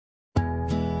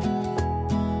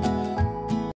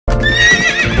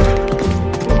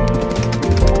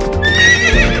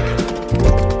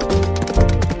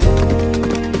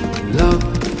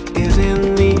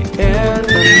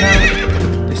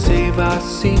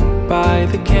seat by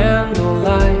the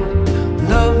candlelight.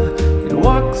 Love, it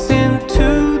walks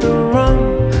into the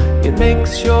room. It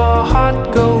makes your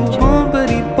heart go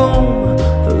boom-a-dee boom.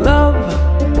 Love,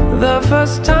 the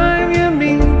first time you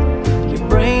meet, your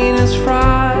brain is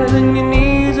fried and your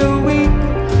knees are weak.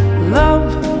 Love,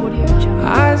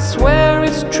 I swear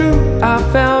it's true, I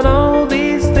felt all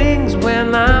these things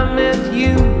when I met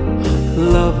you.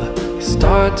 Love, it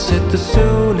starts at the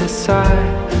soonest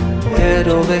sight. Head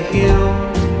over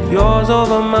heels, yours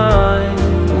over mine.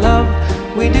 Love,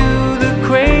 we do the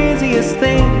craziest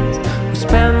things. We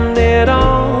spend it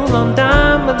all on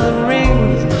diamonds and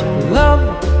rings. Love,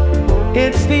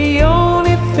 it's the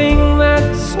only thing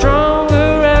that's stronger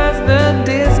as the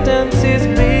distance is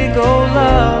big. Oh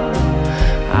love,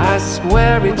 I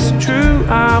swear it's true,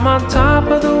 I'm on top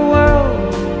of the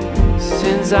world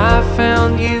since I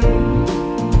found you.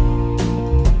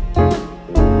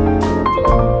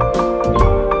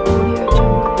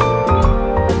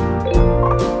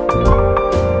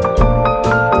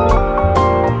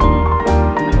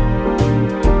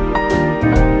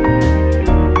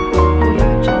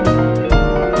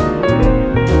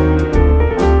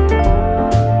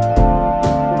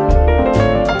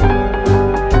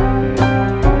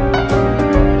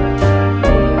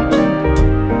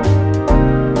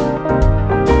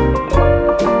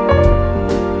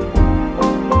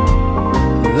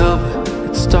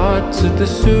 At the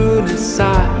soonest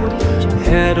side,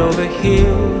 head over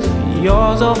heels,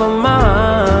 yours over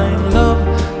mine. Love,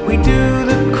 we do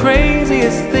the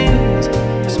craziest things.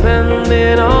 We spend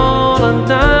it all on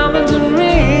diamonds and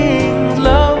rings.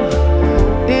 Love,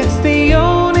 it's the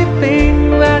only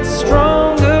thing that's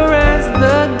stronger as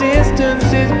the distance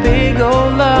is big. Oh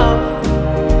love,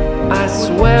 I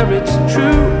swear it's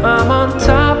true, I'm on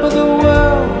top of the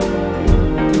world.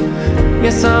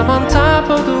 Yes, I'm on top